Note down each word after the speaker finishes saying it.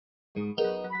Assalamu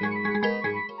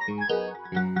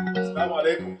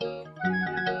alaikum.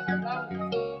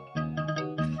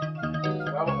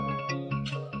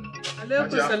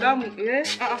 Alaikum salamu.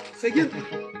 A'a, Sagir.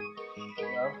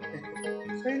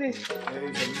 Sai ne.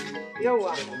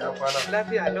 Yawa.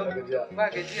 Lafiya lau. Ba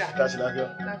gajiya. Tashi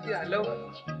lafiya. Lafiya lau.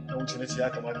 Na wuce na ce ya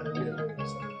kamata na biya da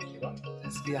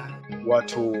Gaskiya.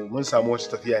 Wato mun samu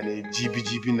wata tafiya ne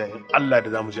jibi nan Allah da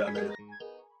zamu je Amerika.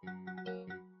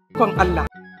 Kon Allah.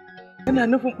 Kana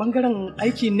nufin bangaren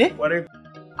aiki ne? Kwarai.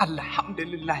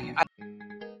 Alhamdulillah.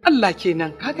 Allah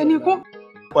kenan. Ka gani ko?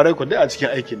 Kwarai ko dai a cikin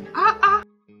aikin ne. A'a.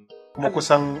 Kuma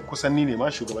kusan ni ne ma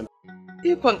shugaban.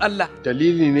 Ikon Allah.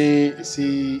 Dalili ne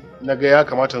sai na ga ya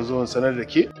kamata in zo in sanar da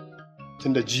ke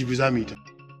tunda jibi za mu yi ta.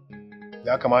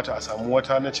 Ya kamata a samu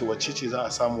wata na ce wacce ce za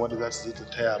a samu wadda za ta je ta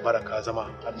taya baraka zama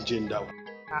a je in dawo.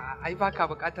 A'a, ai baka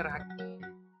buƙatar haka.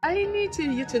 Ai ni ce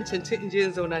ya cancanci in je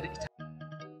in zauna da ita.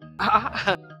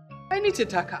 A'a, ai ni ce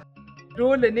taka.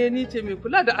 Dole ne ni ce mai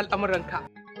kula da al'amuranka.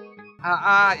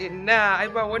 A'a, inna ai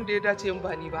ba wanda ya dace in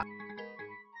ba ni ba.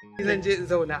 Zan je in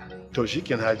zauna. To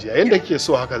shikenan Hajiya, yanda kike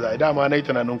so haka za a dama na yi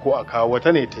tunanin ko a kawo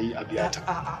wata ne ta yi a biya ta.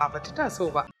 A'a, ba ta taso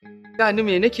ba. Da ni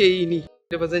me nake yi ni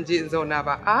da ba zan je in zauna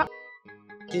ba. A'a,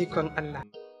 ikon Allah.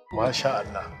 Masha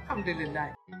Allah.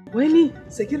 Alhamdulillah. Wai ni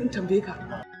Sagir in tambaye ka.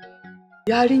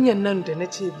 Yarinyar nan da na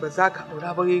ce ba za ka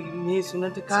aura ba ne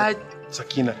sunanta ka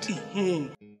Sakinat.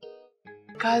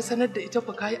 Ka sanar da ita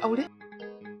fa ka yi aure?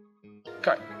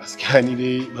 Kai, gaskiya ni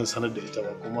dai ban sanar da ita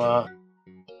ba kuma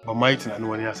ban ma yi tunanin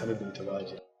wani ya sanar da ita ba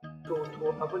Hajiya. To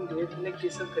abin da nake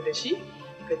son ka da shi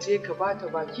ka je ka bata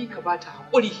baki ka bata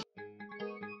haƙuri.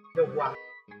 Yawwa.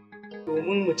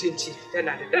 Domin mutunci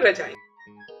tana da daraja.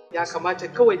 Ya kamata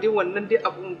kawai dai wannan dai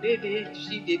abun dai da ya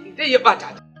shi dai ya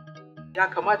bata ta. Ya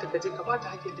kamata ka je ka bata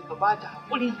haƙƙinta ka bata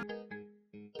haƙuri.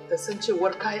 Ta san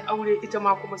cewar ka yi aure ita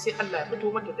ma kuma sai Allah ya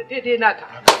fito mata da daidai nata.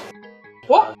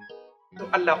 Ko? To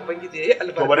Allah Ubangiji ya yi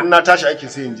albarka. To bari na tashi aikin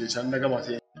sai in je can na gama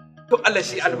sai. To Allah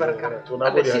shi albarka. To na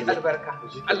gode Allah shi albarka.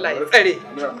 Allah ya tsare.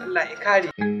 Allah ya kare.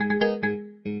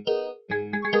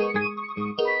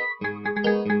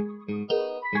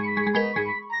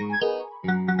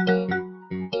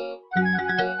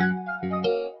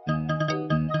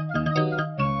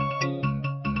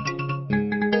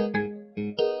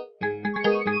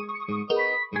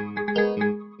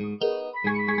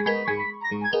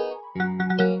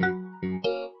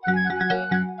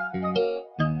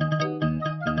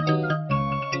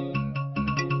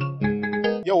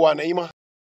 Yauwa Na'ima,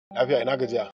 lafiya ina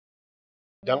gajiya.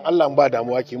 Dan Allah in ba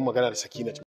damuwa ki yi magana da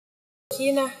Sakinat.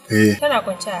 Kina? Tana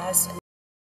kwance a Hassan.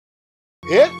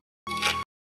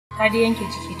 Ta da yanke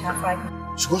ciki ta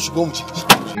faɗi. Shigo mu ciki.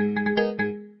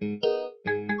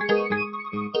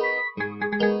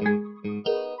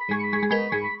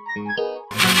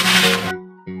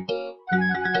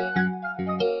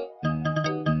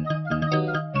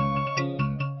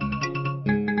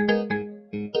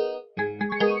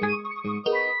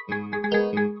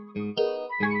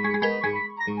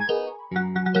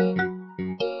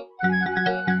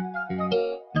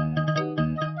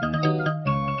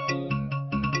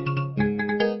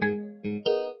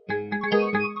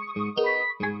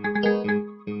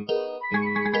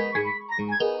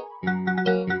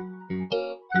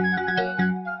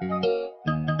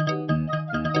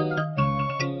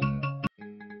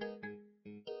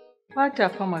 Fata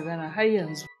fa magana har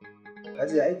yanzu.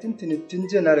 Hajiya ai tuntuni tun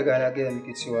jiya na riga na gaya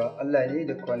miki cewa Allah ne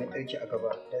da kwanan ɗarki a gaba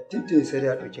da tuntuni sai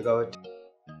ya ɗauki gawarta.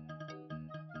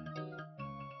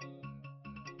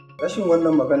 Rashin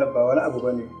wannan magana ba wani abu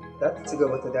bane, za ta ci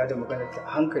gaba ta da magana ta a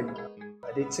hankali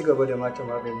a dai ci gaba da mata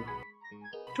magani.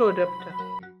 To dafta.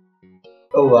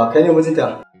 Yauwa kai ne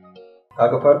mijinta.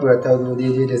 Kaga faɗuwa ta zo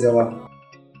daidai da zama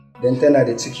don tana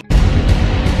da ciki.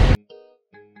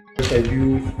 Wata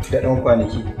 2 da ɗan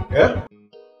kwanaki.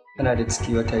 Tana da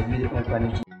ciki wata 2 da ɗan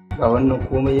kwanaki. Ga wannan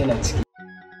komai yana ciki.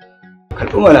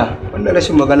 Karɓi mana, wannan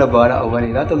rashin magana ba wani abu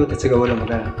bane, za ta zo ta ci gaba da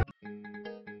magana.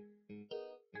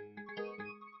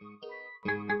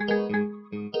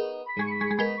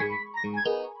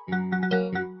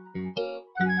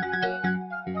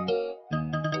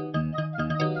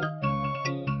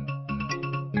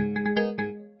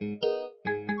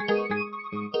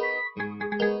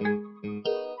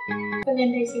 Kullum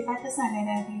dai sai ka ta sa na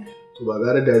dariya. To ba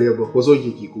gara dariya ba ko so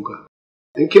ki kuka.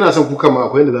 In kina son kuka ma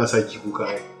akwai inda za a sa ki kuka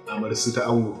ai. Amar su ta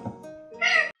ango.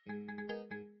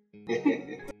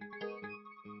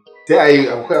 Sai ai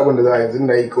akwai abin da za a yanzu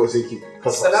na yi kawai sai ki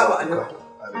kasa. Assalamu alaikum.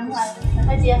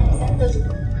 Hajiya, san da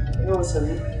zuwa. Yau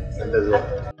sannu. Sanda zuwa.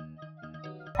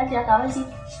 Hajiya ka waje.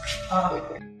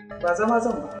 Ba zama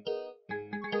zan ba.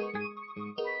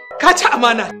 Ka ci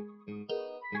amana.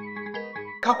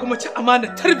 ka kuma ci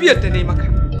amanar tarbiyyar da na yi maka,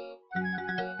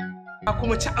 ka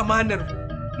kuma ci amanar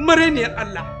mareniyar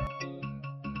Allah.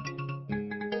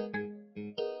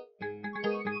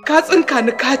 Ka tsinka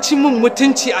ni ka ci min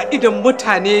mutunci a idan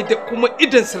mutane da kuma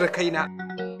idan surukaina.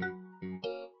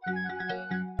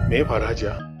 Me ya faru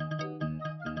Hajiya?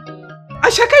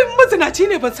 Ashe kai mazinaci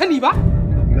ne ban sani ba?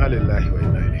 Inna lillahi wa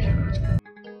inna ilaihi raji'un.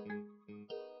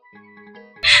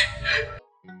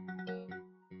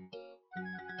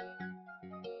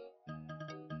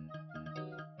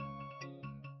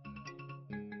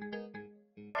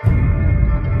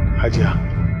 Hajiya,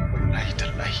 wallahi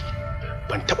tallahi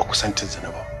ban taba kusantin zina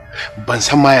ba. Ban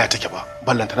san ma ya take ba,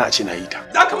 ballantana a ce na yi ta.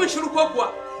 Za ka min shiru ko kuwa?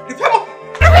 Rufe mu!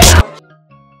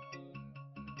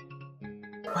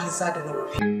 Banza da na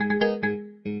rufe.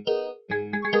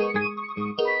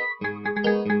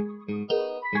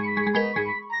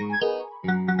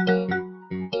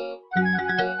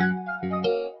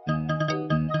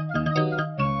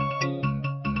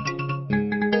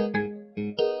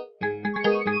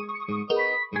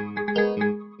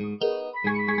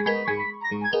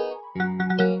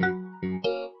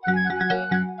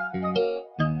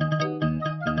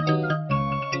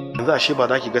 Yanzu ashe ba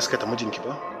za ki gaskata mijinki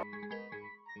ba?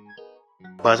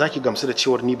 Ba za ki gamsu da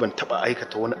cewar ni ban taɓa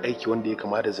aikata wani aiki wanda ya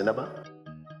kama da zina ba?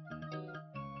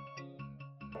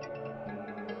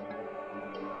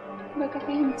 Baka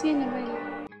fahimce ni bane.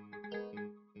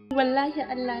 Wallahi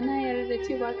Allah na yarda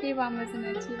cewa kai ba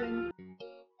mazinaci bane.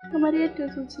 Kamar yadda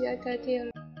zuciyata ta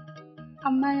yarda.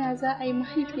 Amma ya za a yi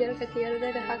mahaifiyarka ta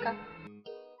yarda da haka?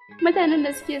 Mutanen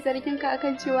da suke zargin ka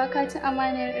akan cewa ka ci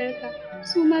amanar yarka,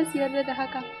 su ma su yarda da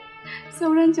haka.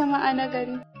 Sauran jama'a na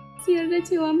gari su yarda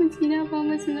cewa mijina ba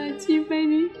mazinaci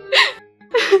bane.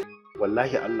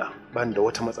 Wallahi Allah ban da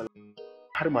wata matsala.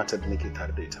 Har matar da nake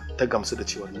tare da ita ta gamsu da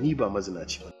cewa ni ba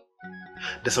mazinaci ba.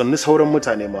 Da sannu sauran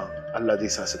mutane ma Allah zai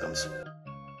sa su gamsu.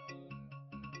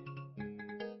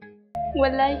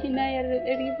 Wallahi na yarda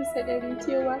 100%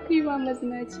 cewa kai ba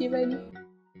mazinaci bane.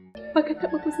 Baka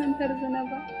taɓa kusantar zina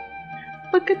ba.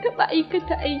 Baka taɓa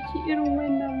aikata aiki irin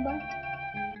wannan ba.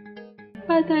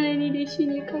 Fata na ni dai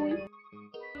shine kawai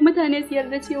mutane su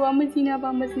yarda cewa mijina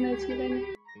ba mazinaci bane.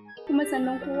 Kuma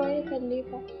sannan kowa ya kalle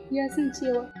ka ya san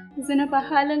cewa zina ba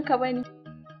halinka bane.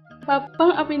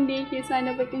 Babban abin da yake sa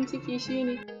na bakin ciki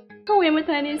shine kawai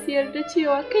mutane su yarda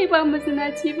cewa kai ba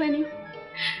mazinaci bane.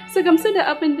 Su gamsu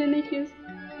da abin da nake so.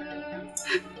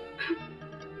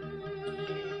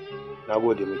 Na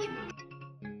gode miki.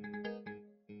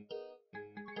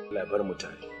 Allah ya bar mu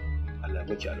tare. Allah ya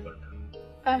miki albarka.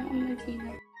 Amin.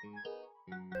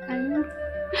 Amin.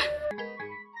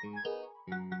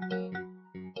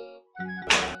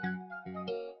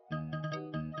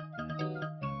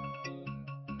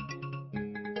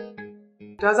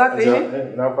 Ta za ka yi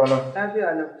ne? Na kwana. Lafiya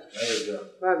nan.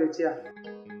 Ba gajiya.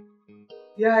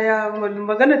 Yaya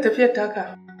maganar tafiyar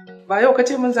taka? Ba yau ka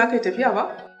ce min za ka yi tafiya ba?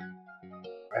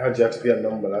 Ai Hajiya tafiyar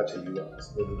nan ba za ta yi ba.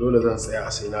 Saboda dole zan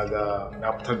tsaya sai na ga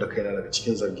na fitar da kaina daga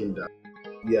cikin zargin da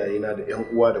iyayena da 'yan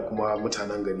uwa da kuma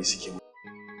mutanen gari suke mu.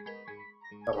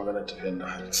 Ta maganar tafiyar nan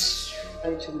har.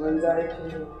 Aikin banza aikin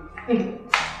yau.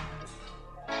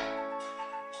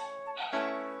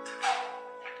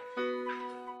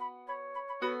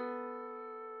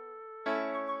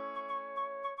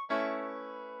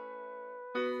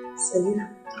 Sabina.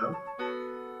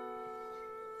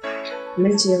 Na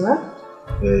ce ba?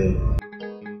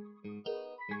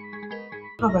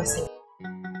 Ba sai.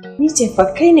 Ni ce fa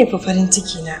kai ne fa farin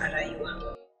ciki na a rayuwa.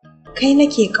 Kai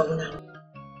nake kauna.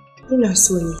 Ina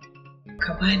so ne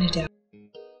ka bani da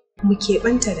mu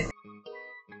keɓanta da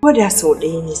ko da sau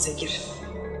ɗaya ne Sagir.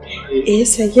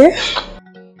 Sagir?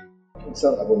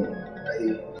 San abin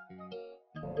ai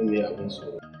ne abin so.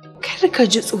 Kar ka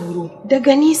ji tsoro,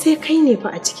 daga ni sai kai ne fa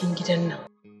a cikin gidan nan.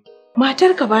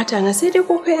 Matarka ba ta na sai dai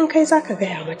ko kai in kai za ka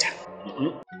gaya mata.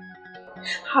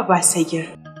 Haba Sagir.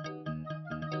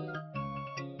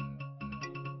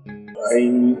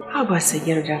 Haba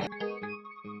Sagir da.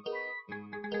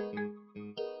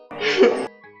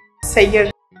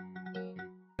 Sagir.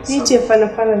 Ni ce fa na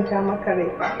faranta maka rai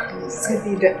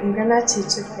saboda in ga na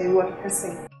cece kaiwar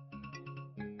kasai.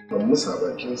 Ban musa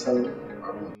bakin san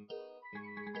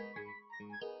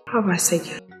Haba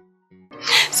Sagir.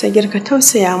 Sagir ka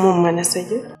tausaya mun mana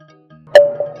Sagir.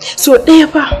 So ɗaya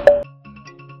fa.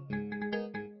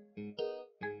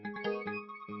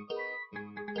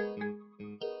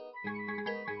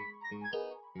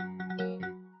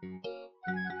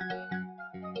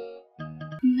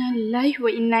 Inna lillahi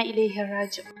wa inna ilaihi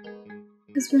raji'un.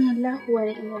 Hasbunallahu wa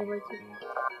ni'mal wakil.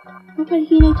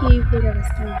 Mafarki nake yi ko da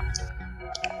gaske.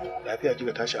 lafiya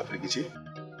kika tashi a firgice?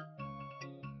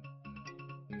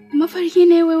 Mafarki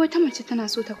ne wai wata mace tana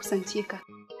so ta kusance ka.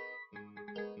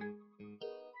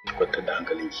 Ki kwantar da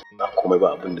hankalinki, ba komai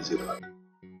ba abin da zai faru.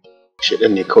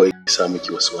 Shedan ne kawai ya sa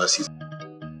miki wasu wasi.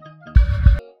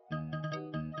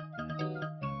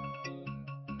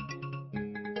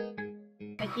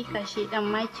 Hakika shedan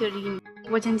makiri ne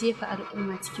wajen jefa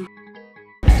al'umma cikin.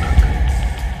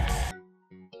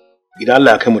 Idan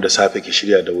Allah ya kai mu da safe ki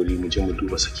shirya da wuri mu je mu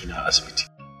duba Sakina a asibiti.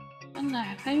 Allah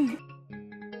ya kai mu.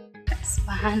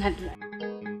 Subhanallah.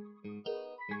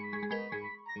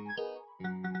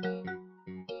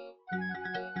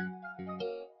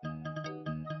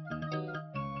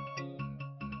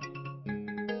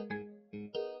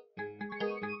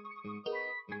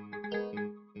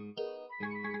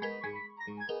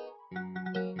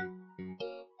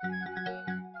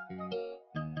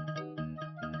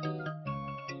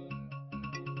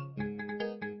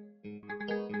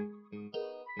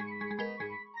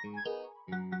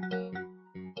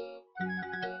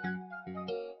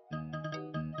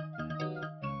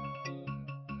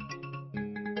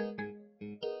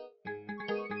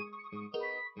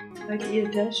 Za ki iya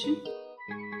tashi?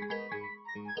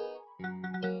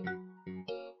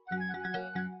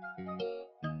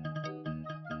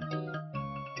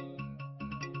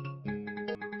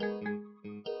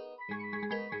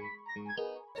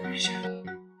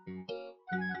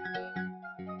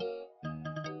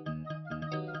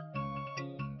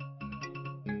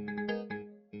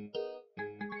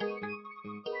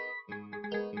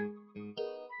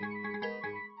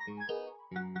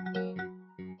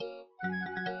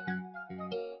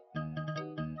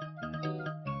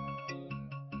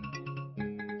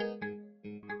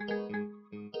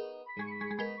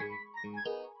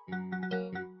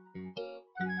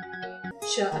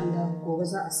 Insha Allah gobe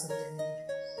za a sallame ni.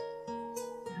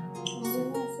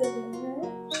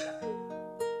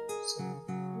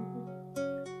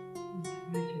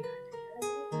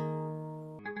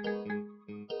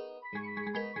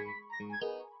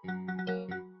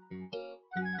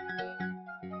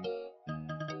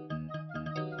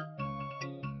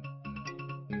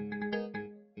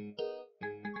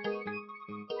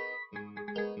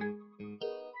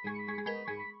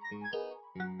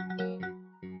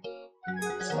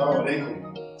 Assalamu alaikum.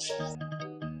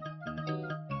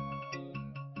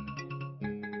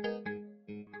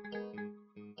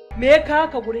 Me ya kawo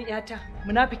ka gurin ‘yata,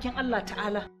 munafikin Allah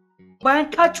ta'ala,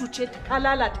 bayan ka cuce ta ka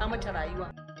lalata mata rayuwa,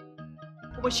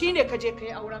 kuma shi ne ka je ka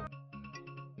yi auren.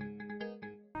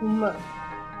 Umma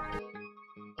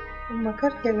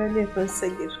kar ki ga laifin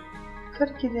Sagir, kar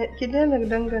ki daina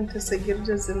danganta Sagir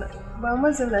da zina, ba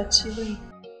mazinaci ba ne.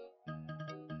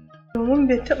 Domin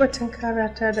bai taɓa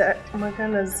tunkarata da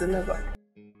maganar zina ba.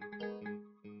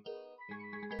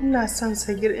 Ina son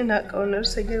Sagir, ina ƙaunar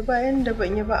Sagir bayan da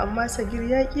ban yi ba, amma Sagir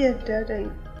ya ƙi yarda da ni.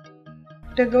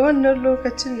 Daga wannan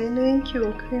lokacin ne na yanke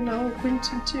wa kaina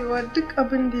hukuncin cewa duk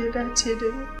abin da ya dace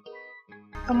da ni.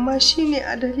 Amma shi ne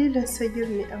a dalilin Sagir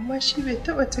ne, amma shi bai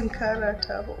taɓa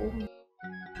tunkarata ba Umma.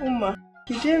 Umma,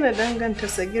 ki daina danganta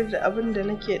Sagir da abin da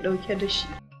nake ɗauke da shi.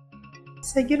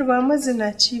 Sagir ba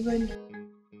mazinaci ba ne.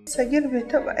 Sagir bai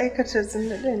taɓa aikata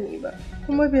zina da ni ba,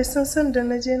 kuma bai san sanda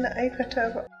na je na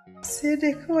aikata ba. Sai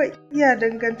dai kawai iya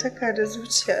dangantaka da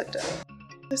zuciyata.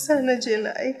 Yasa na je na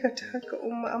aikata haka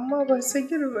Umma, amma ba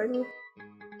Sagir ba ne.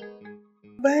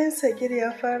 Bayan Sagir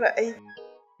ya fara aiki,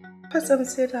 kwatsam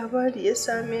sai labari ya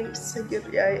same ni Sagir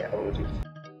ya yi aure.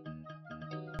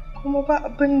 Kuma ba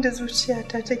abin da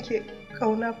zuciyata take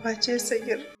ƙauna face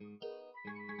Sagir.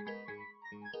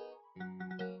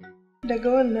 Daga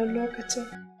wannan lokacin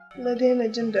na daina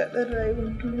jin daɗin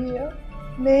rayuwar duniya,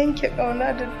 na yanke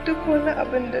ƙauna da duk wani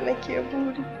abin da nake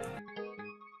buri.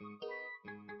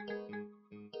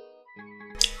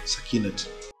 Sakinat,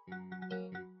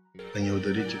 ban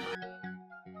yaudare ki ba.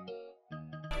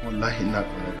 Wallahi ina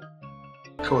ƙaunar.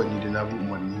 Kawai ni da na bi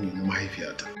umarni ne na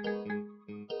mahaifiyata.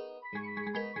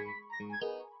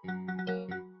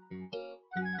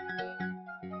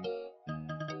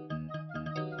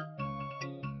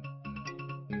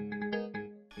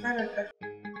 Baraka,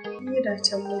 ni da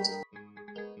can miji,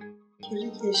 ki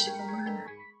rike shi amana.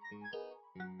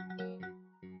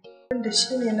 Wanda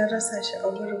shi ne na rasa shi a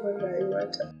gurbin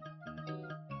rayuwata,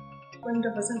 wanda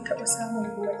ba zan taɓa samun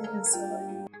kuma irinsa ba.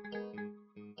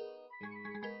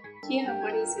 Ki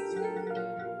haƙuri Sakina,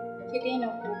 ki daina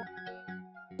kuka.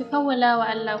 Ki kawwala wa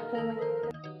Allah komai.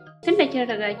 Tunda kin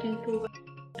riga kin tuba,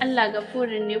 Allah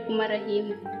gafurin ne kuma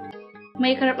rahimu.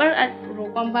 Mai karɓar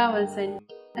roƙon bawansa ne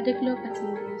a duk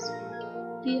lokacin da ya so.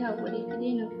 Ki haƙuri, ki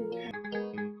daina kuka.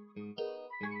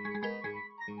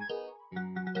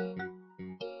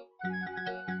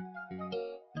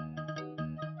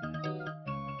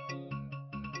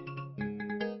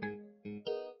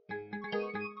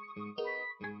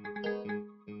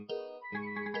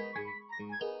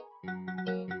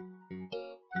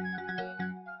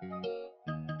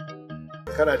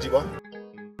 kana ji ba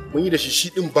mun yi da shi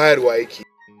din bayarwa yake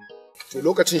to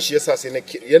lokacin shi yasa sai na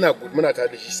yana muna tare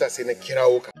da shi yasa sai na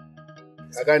kirawo ka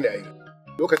gane ai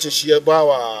lokacin shi ya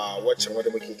bawa waccan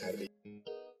wanda muke tare da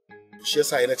shi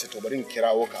yasa yana ce to bari in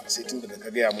kirawo ka sai tunda da ka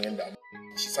gaya mun yanda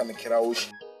shi yasa na kirawo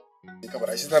shi sai ka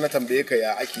bara shi yasa na tambaye ka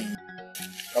ya ake yi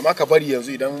kama ka bari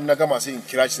yanzu idan na gama sai in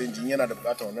kira shi sai in yana da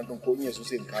bukatar wannan din ko in yaso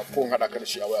sai in ka ko in hada ka da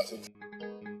shi a waya sai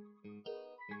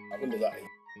abin da za a yi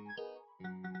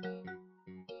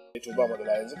to ba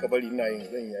madala yanzu ka bari ina yin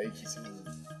zan yi aiki sai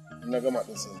na gama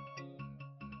din sai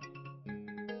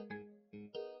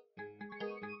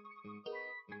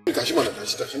tashi mana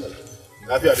tashi mana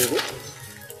lafiya dai ko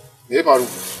me ya faru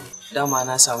dama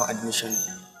na samu admission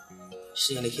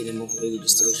shi ne nake neman kuɗin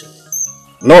registration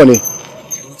nawa ne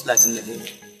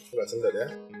 31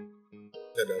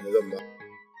 da damu zan ba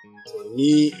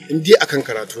ni in dai akan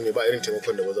karatu ne ba irin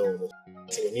taimakon da ba zan ba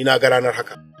ni na ga ranar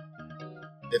haka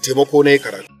da taimako na yi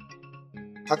karatu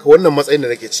haka wannan matsayin da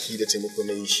nake ciki da taimako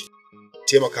na yi shi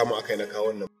taimaka mu akai na kawo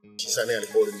wannan shi sa na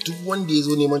alƙawarin duk wanda ya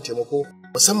zo neman taimako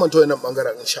musamman ta wannan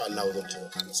bangaren insha Allah zan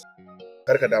taimaka masa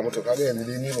karka damu to kaga yanzu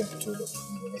dai ni ban fito da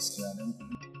kuɗi ba gaskiya dan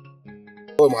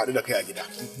kawai mu haɗu da kai a gida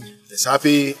da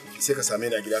safe sai ka same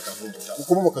ni a gida kafin fita in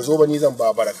kuma baka zo ba ni zan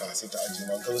ba baraka sai ta ajiye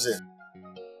ma ka zo sai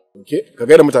ka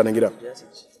gaida mutanen gidan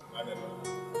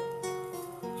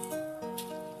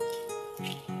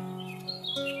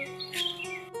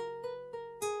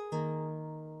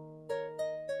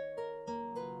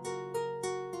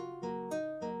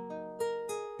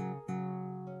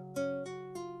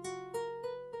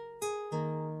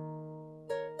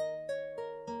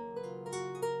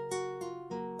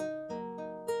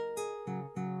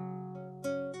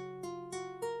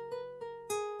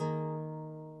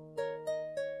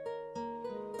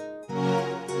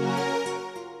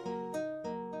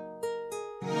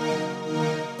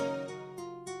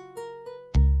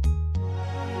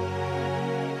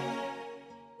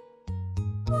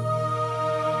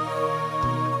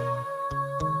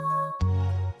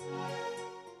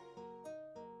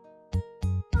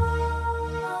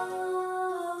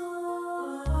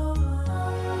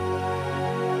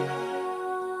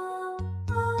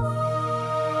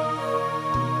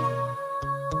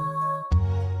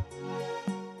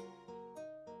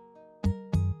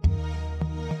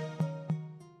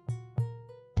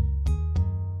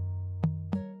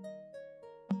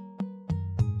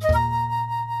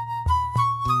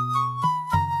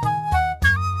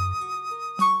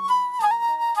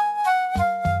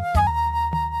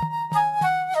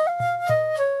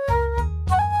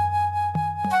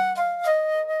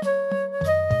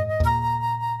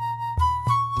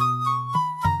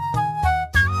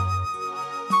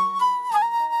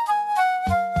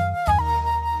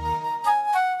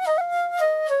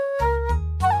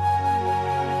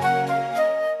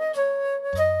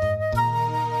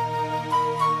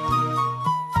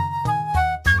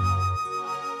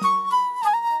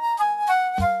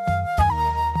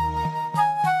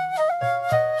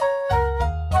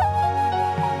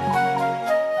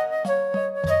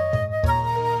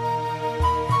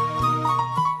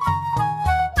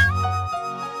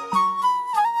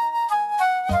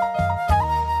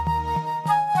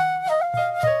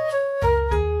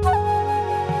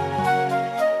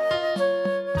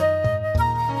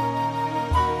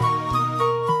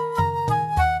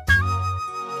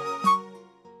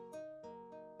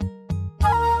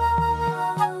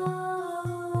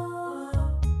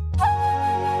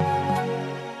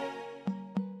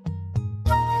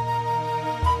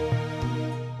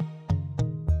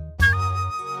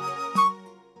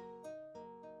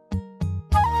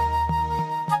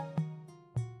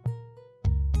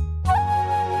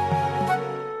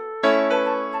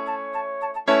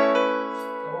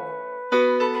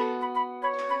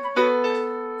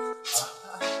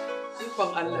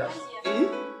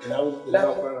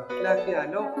Lafiya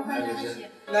lau.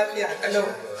 Lafiya kalau.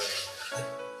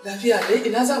 Lafiya dai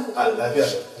ina za ku? Lafiya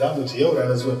za mu je yau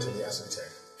ranar zuwan ta ne asibiti.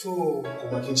 To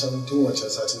kuma kin san tun wancan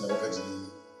satin da muka je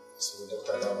su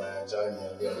dokta dama ya ja ni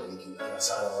ya ga yake ana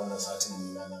sara wannan satin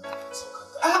ne na saukar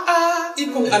da. A'a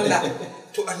ikon Allah.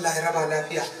 To Allah ya raba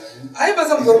lafiya. Ai ba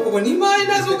zan bar ku ba ni ma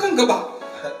ina zo kan gaba.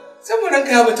 Sai mu ranka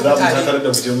ya mutu mutane. Za mu da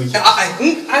mu je muke. A'a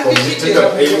an yi ke da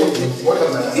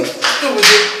to mu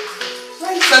je.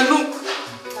 Sannu.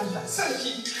 Allah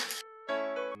sarki.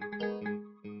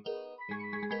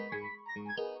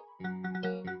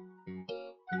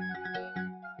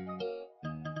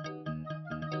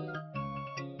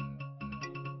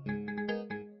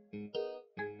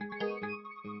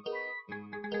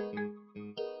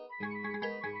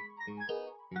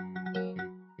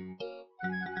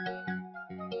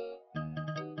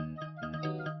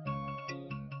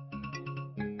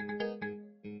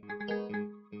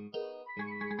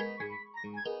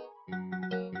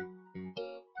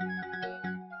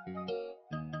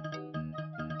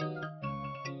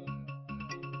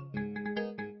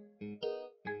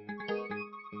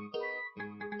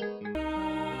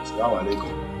 Assalamu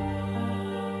alaikum.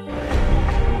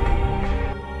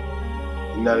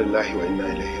 Inna lillahi wa inna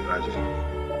ilaihi raji'un.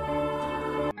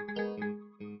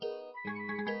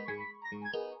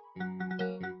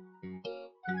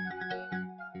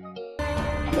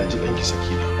 Allah ji ɗanki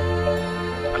Sakina.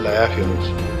 Allah ya yafe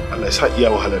miki. Allah ya sa iya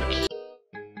wahalarki.